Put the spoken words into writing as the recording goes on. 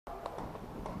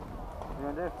you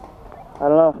gonna do? I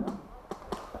don't know.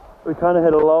 We kind of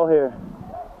hit a lull here.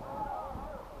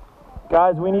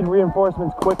 Guys, we need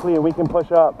reinforcements quickly and we can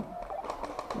push up.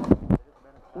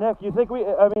 Nick, you think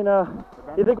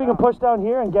you think we can push down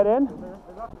here and get in?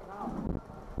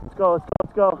 Let's go, let's go,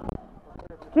 let's go.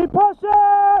 Keep pushing!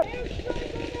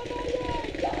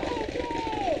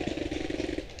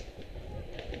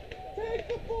 Take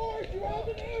the force, you have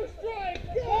an airstrike!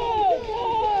 Go!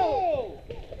 Go!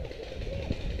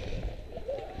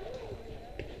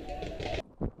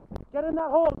 Get in that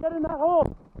hole, get in that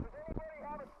hole!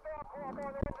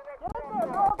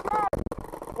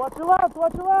 Watch your left,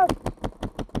 watch your left!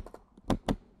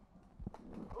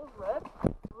 Who's red?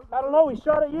 I don't know, he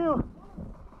shot at you.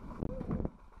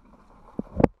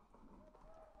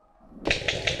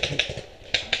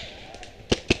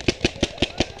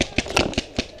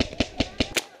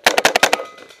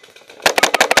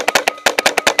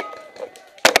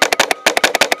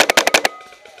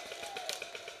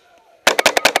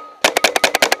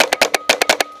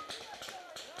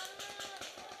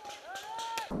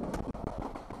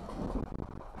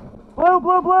 Blue,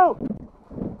 blue, blue!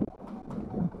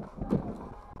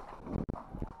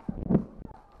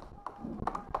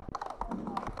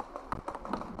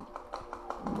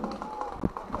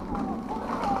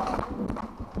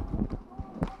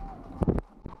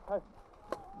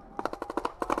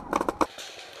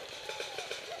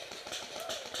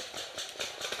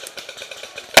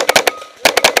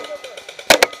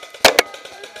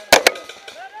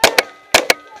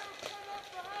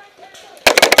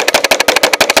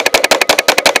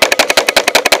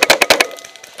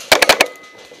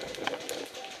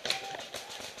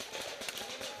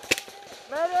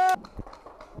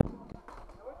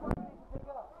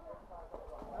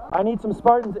 I need some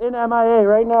Spartans in MIA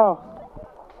right now.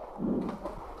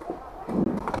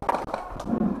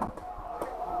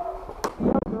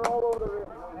 They're all over the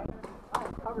river.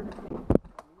 Covered in paint.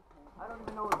 I don't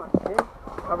even know what about paint.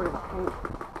 Covered in paint.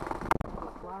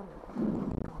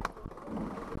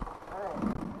 Alright.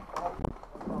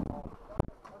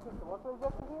 What's the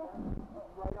objective here?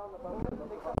 Right on the boat.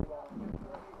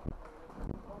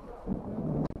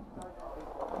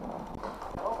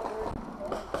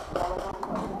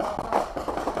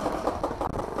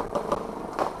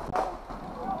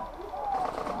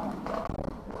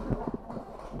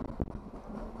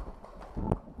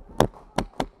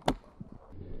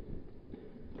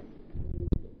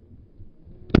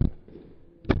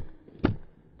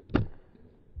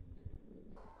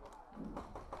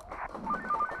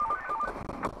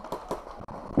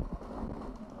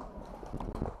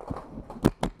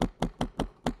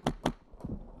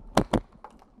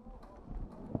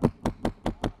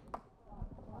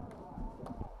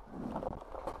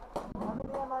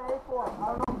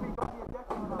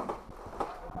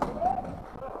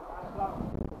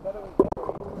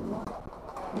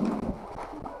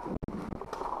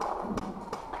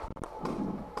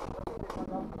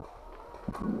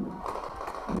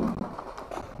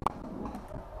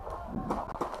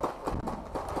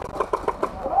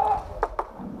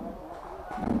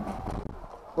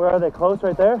 Where are they? Close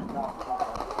right there?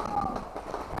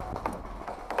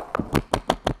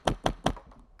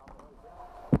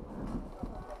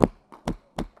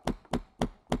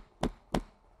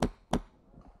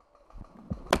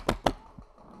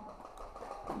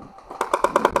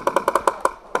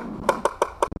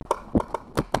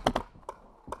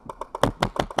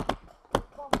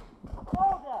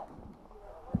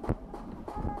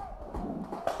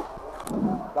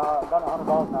 Got 100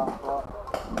 balls now. So.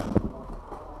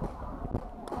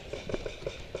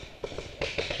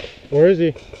 Where is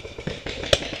he?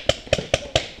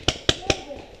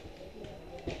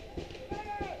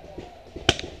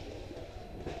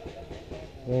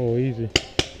 Oh, easy.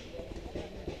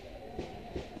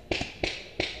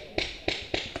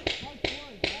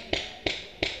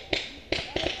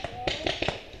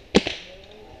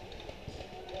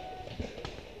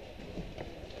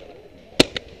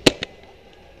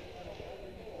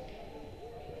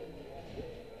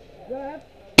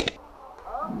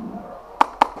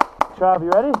 Trav,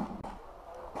 you ready?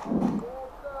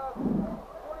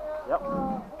 Yep.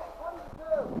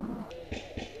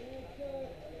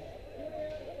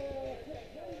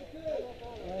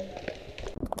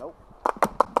 Nope.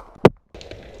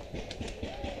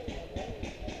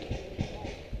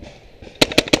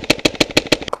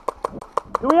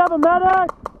 Do we have a medic?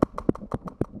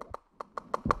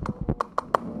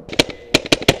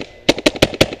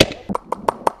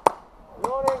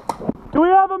 Do we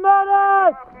have a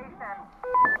medic?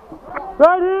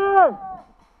 Right here!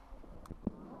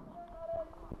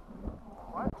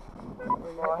 What?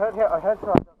 Well, I head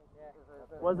shot.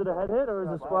 Was it a head hit or was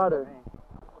it a splatter?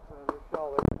 I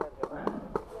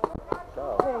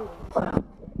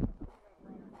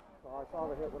saw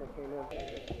the hit when it came in. I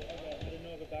didn't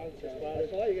know if that was a splatter. I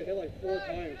saw you get hit like 4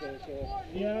 times though, so.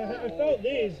 Yeah, I felt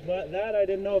these, but that I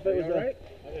didn't know if it was right?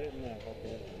 I didn't know.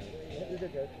 Okay. You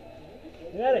did good.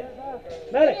 Medic!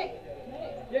 Medic!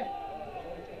 Yeah.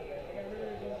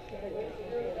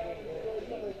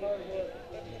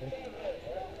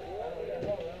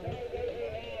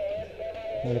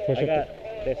 I got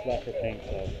this left for paint,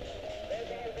 so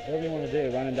whatever you want to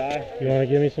do, run and die. You want to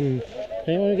give me some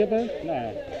paint when we get back?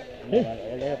 No.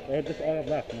 They're just all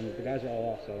left, and the guys are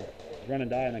all off, so run and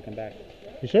die and then come back.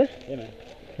 You sure? Yeah, man.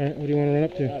 All right, what do you want to run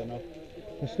up to? I don't know.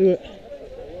 Let's do it.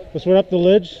 Let's run up the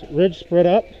ridge, spread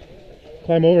up,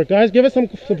 climb over. Guys, give us some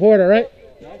support, all right?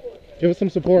 Give us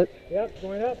some support. Yep,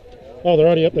 going up. Oh, they're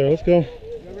already up there. Let's go.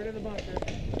 Get rid of the bunker.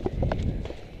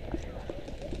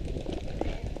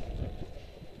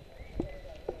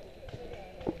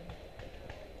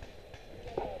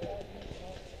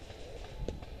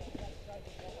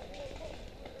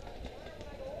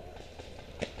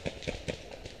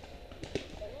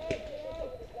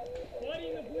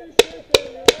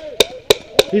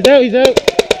 He's out, he's out.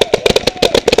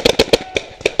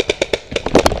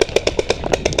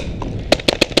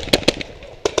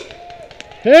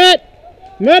 Hit!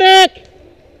 Medic!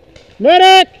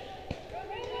 Medic!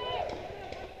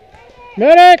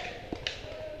 Medic!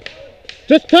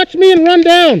 Just touch me and run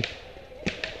down.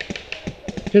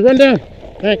 Okay, run down.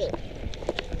 Thanks.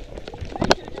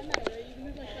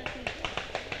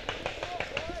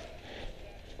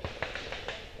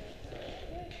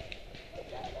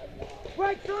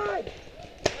 Right side!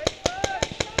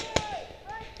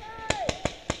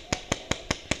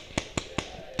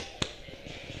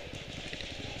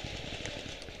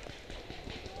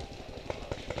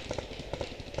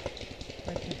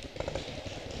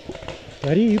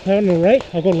 Ready? You pound to the right,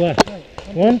 I'll go to the left.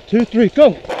 1, 2, 3,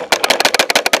 go!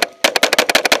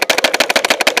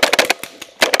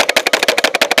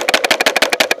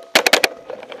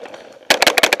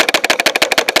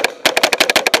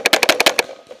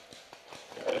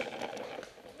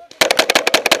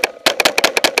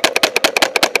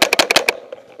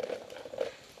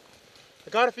 I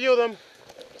got a few of them.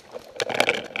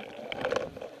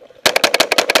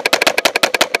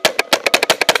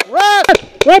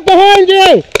 Right behind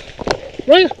you!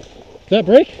 Right? Is that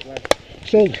break? Right.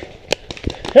 Shoulder.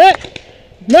 Hit!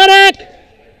 Medic!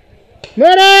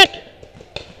 Medic!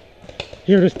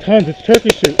 Here, there's tons. It's turkey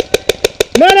shoot.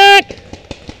 Medic!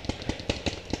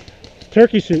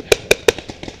 Turkey shoot.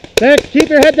 Thanks. Keep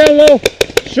your head down low.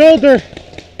 Shoulder.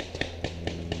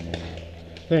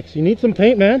 Thanks. You need some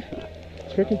paint, man.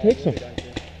 Let's freaking take some.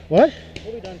 What?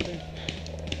 We'll be done soon.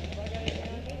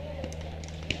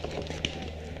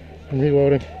 I'm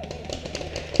reloading.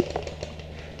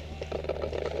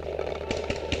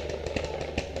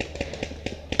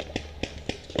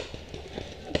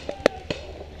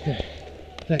 Okay,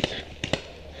 thanks.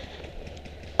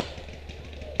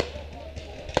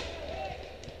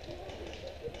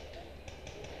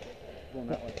 Going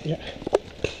that way. Yeah.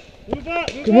 Move up!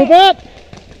 Move up!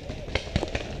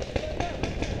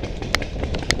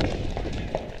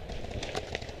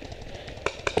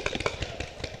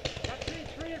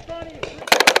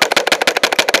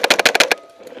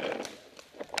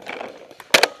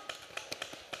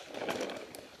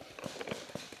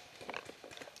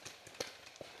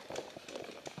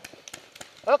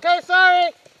 Okay,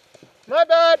 sorry. My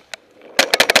bad.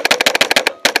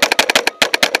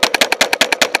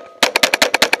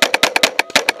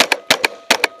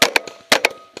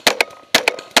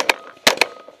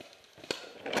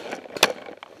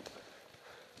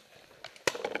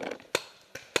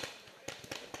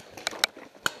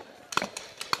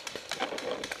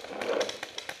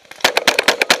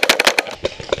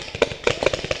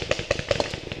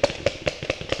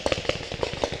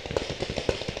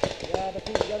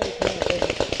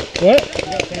 What? You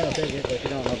got paint, I'll take it, but if you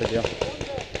don't, no big deal.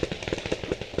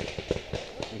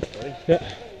 Thanks, buddy. Yeah.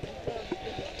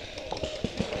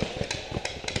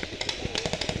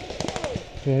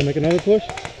 You want to make another push?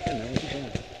 Yeah, man, we keep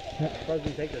going. Yeah. As far as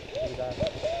we take this, we'll die.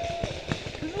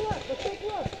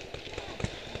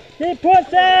 Keep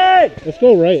pushing! Let's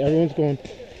go right. Everyone's going.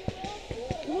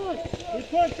 Come on! Keep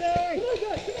pushing! Come on,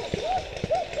 guys!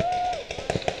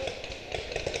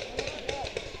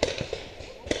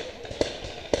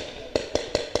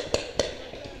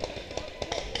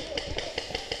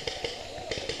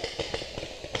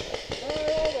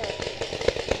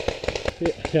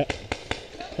 Yeah.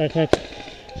 All right, thanks.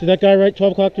 See that guy right,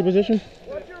 12 o'clock to your position?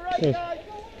 Watch your right, guys!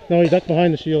 No, he ducked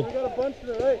behind the shield. We got a bunch to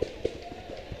the right.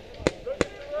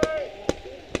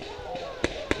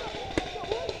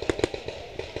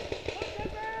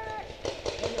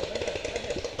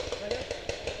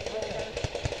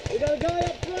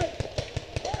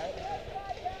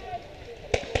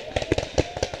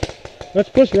 Let's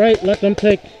push right. Let them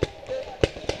take.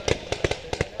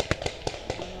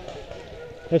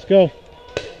 Let's go.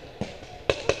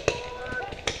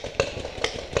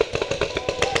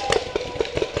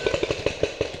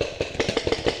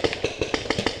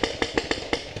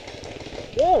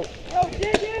 Go! Yo,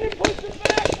 dig in and push them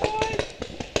back, boys!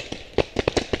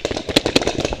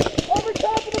 Over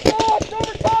top of the box!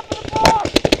 Over top of the box!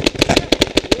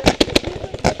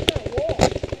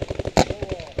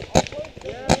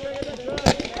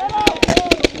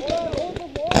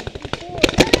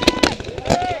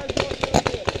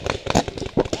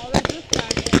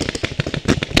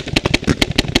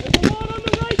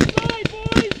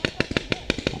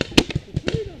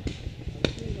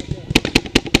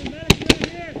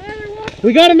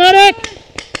 We got a medic!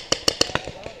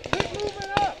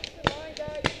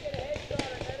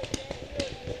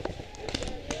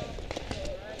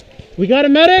 We got a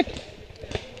medic!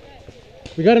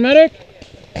 We got a medic!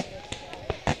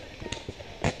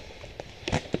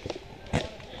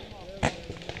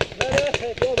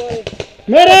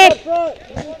 Medic!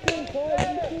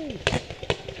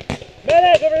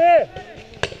 Medic, over here!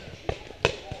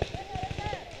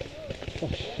 Oh,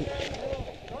 shit.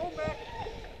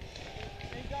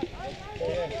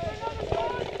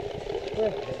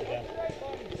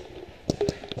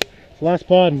 Last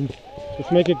pod.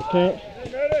 Let's make it count.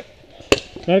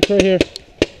 Medic's right here.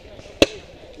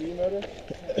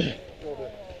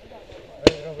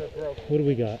 What do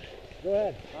we got? Go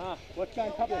ahead. What's on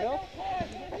top of the hill?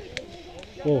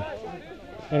 Oh,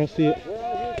 I don't see it. We're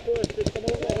on his push. Just come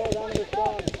over the hill down to the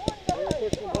spawn. We're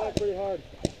pushing back pretty hard.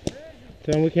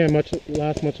 Damn, we can't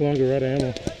last much longer. We're out of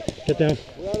ammo. Get down.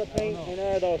 We're out of paint and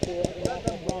air though, so we're not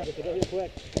going to get here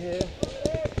quick. Yeah.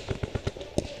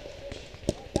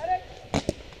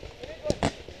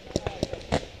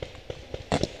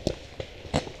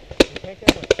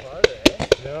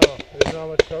 No, there's not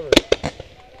much cover.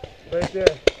 Right there.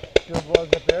 See those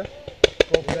logs up there?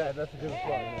 Go for that. That's a good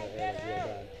spot.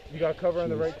 You got cover on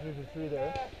the right because there's a tree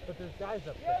there. But there's guys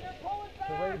up there.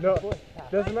 So right no,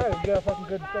 doesn't matter. You got a fucking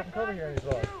good fucking cover here on these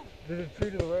logs. There's a tree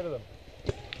to the right of them.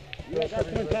 Yeah, guys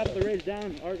coming top of the ridge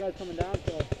down. Our guy's coming down,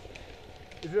 so.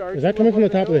 Is that coming from the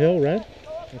top of the hill, Red?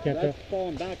 I can't tell. That's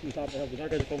falling back from the top of the hill, because our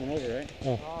guys are coming over, right?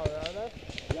 Oh. Oh, are they?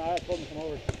 Yeah, I told them to come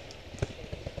over.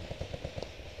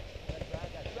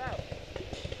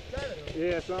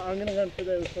 Yeah, so I'm gonna run for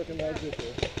those fucking logs this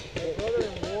way. Brother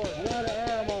and war. I'm out of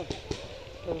air, I'm on.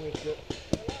 Totally shit.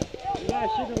 You guys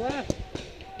shooting left.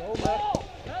 Go back.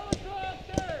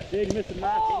 Helicopter! Dude, you missed the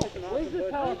match. Where's this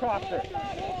helicopter?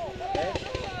 Okay.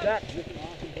 Jack.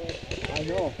 I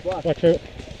know, fuck. Watch out.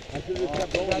 I should have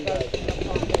kept going, guys.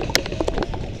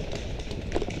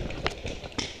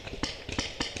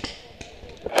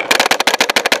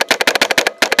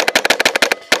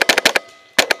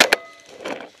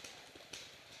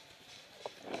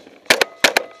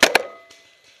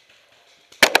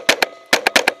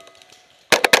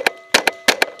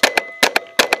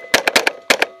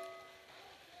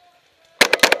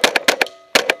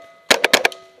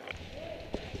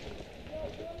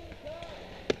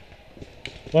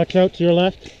 Watch out to your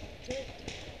left.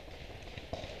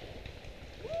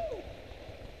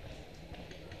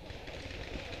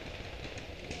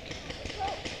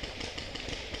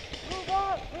 Move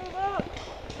up! Move up!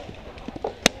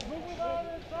 Move on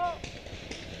and up!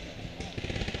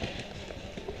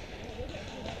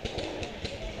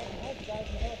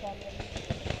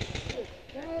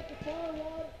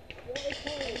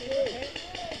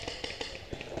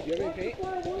 You have any paint?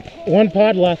 One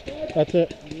pod left. That's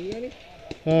it. You need any?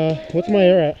 What's my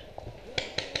air at?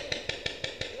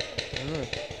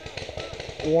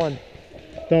 One.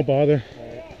 Don't bother.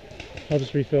 I'll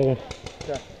just refill them.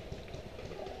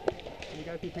 You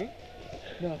guys need paint?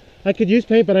 I could use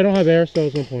paint, but I don't have air, so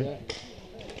there's no point.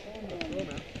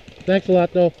 Thanks a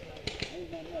lot, though.